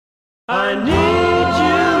I need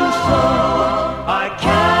you so, I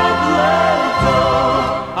can't let go.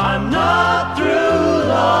 I'm not through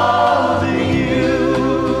loving you.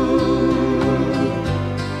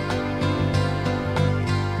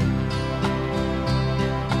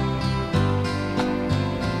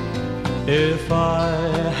 If I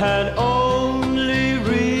had only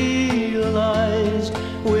realized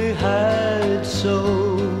we had so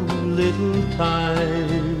little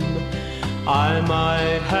time, I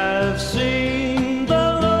might have seen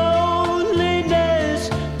the loneliness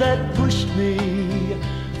that pushed me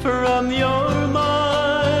from your mind.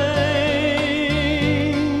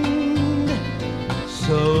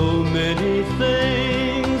 So many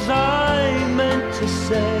things I meant to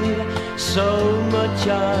say, so much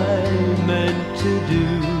I meant to do.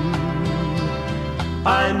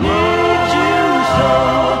 I need you so,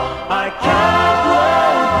 I can't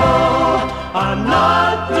let go. I'm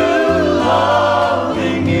not through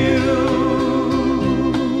loving you.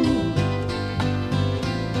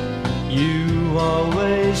 You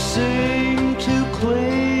always seem to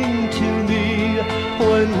cling to me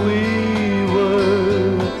when we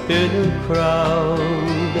were in a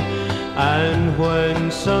crowd, and when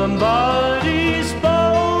somebody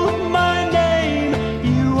spoke my name,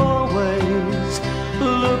 you always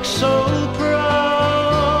look so proud.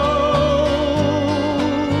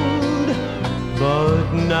 But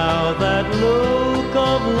now that look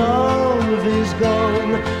of love is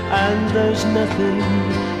gone, and there's nothing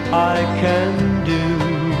I can do.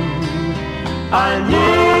 I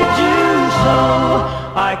need you so,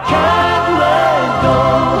 I can't let go.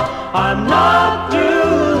 I'm not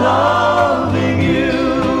through loving you.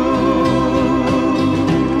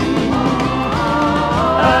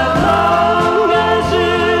 As long as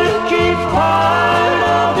it keeps part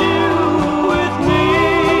of you with me,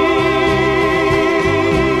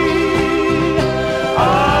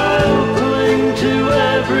 I'll cling to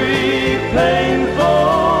every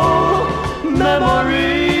painful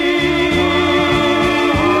memory.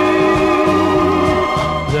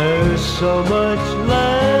 There's so much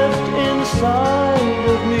left inside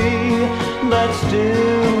of me that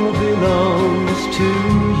still belongs to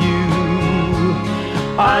you.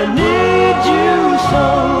 I need you so,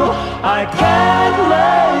 I can't let